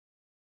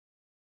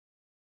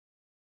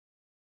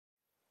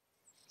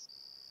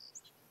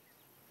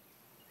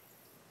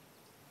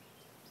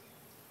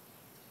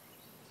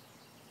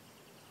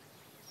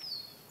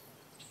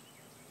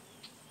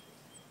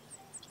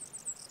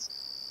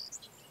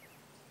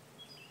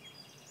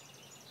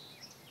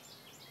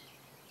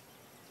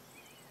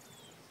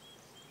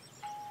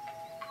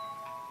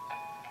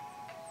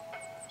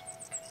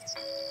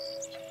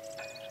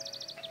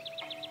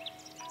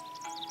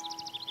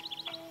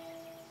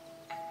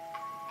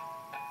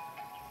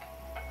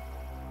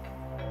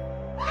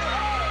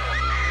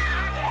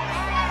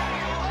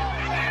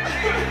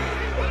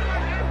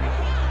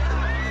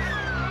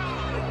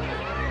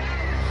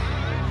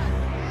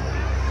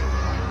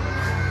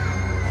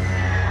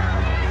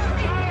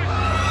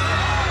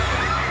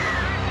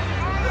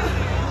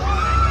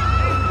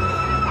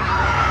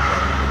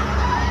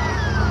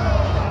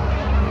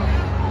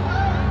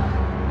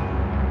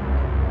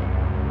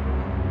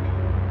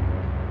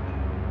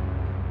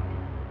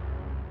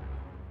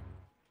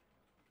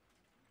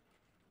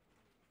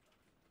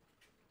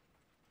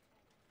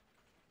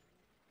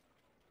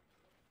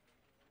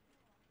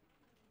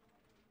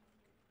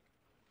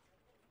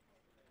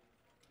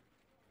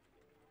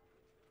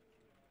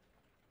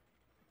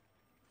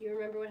You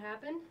remember what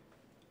happened?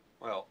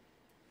 Well,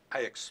 I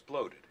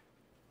exploded.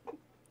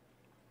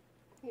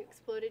 You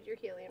exploded your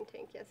helium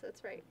tank, yes,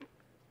 that's right.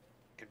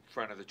 In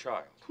front of the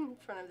child. In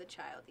front of the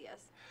child,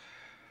 yes.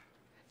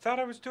 Thought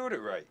I was doing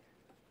it right.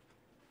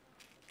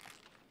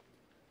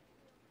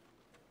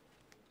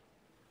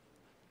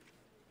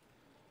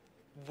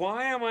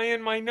 Why am I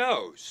in my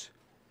nose?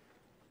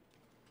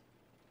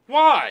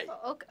 Why?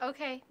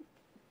 Okay.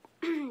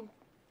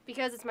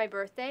 Because it's my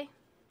birthday,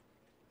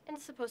 and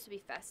it's supposed to be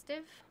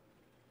festive.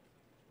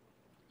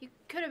 You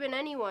could have been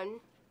anyone,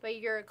 but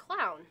you're a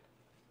clown.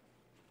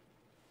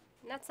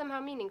 And that's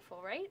somehow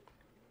meaningful, right?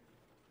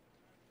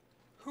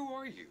 Who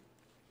are you?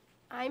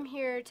 I'm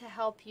here to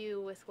help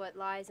you with what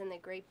lies in the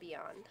great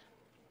beyond.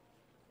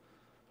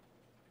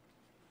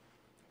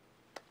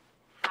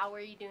 How are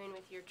you doing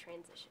with your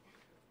transition?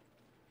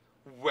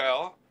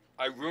 Well,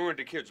 I ruined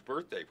a kid's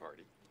birthday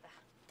party.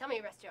 Tell me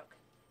your best joke.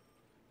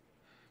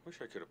 Wish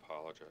I could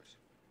apologize.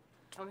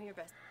 Tell me your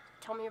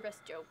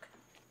best joke.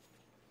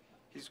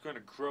 He's going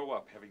to grow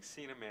up having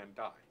seen a man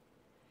die.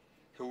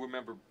 He'll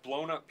remember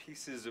blown up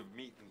pieces of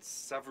meat and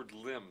severed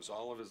limbs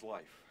all of his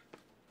life.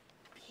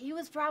 He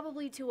was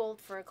probably too old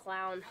for a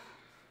clown.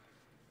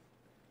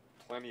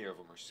 Plenty of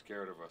them are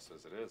scared of us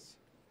as it is.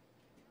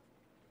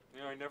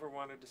 You know, I never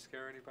wanted to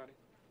scare anybody.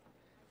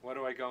 What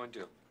do I go and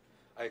do?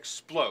 I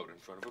explode in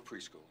front of a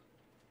preschooler.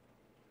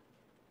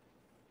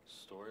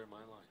 Story of my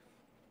life.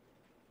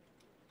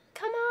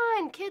 Come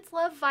on, kids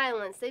love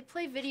violence. They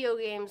play video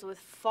games with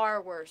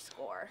far worse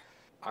score.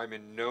 I'm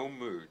in no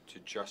mood to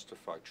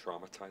justify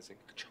traumatizing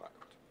a child.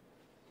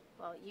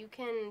 Well, you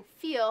can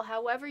feel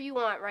however you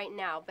want right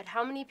now, but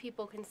how many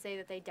people can say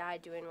that they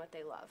died doing what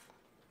they love?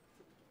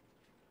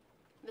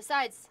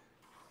 Besides,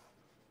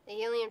 the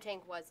helium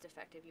tank was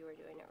defective. You were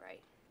doing it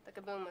right. The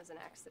kaboom was an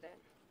accident.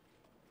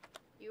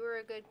 You were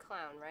a good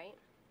clown, right?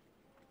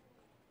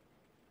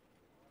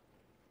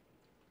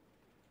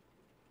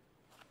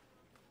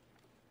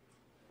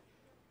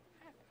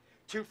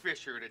 Two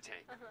fish are in a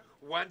tank.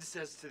 One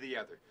says to the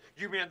other,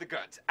 "You man the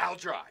guns, I'll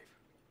drive."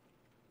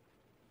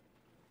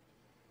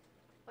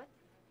 What?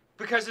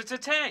 Because it's a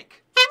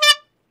tank.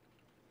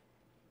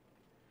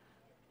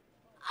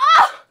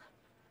 Oh!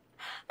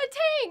 A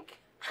tank!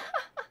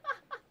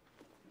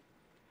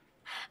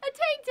 A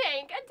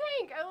tank!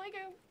 I like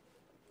a...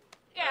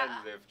 Yeah.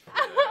 I lived for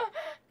that.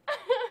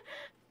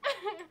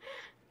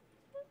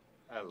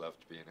 I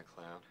loved being a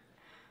clown.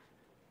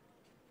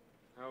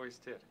 I always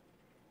did.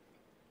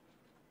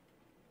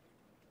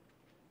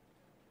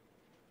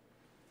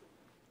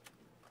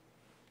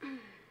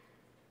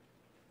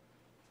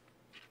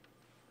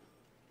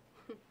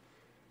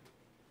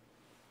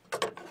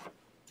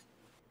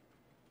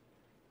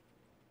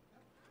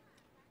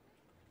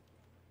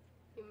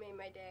 You made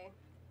my day.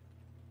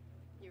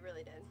 You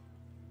really did.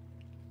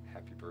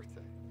 Happy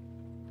birthday.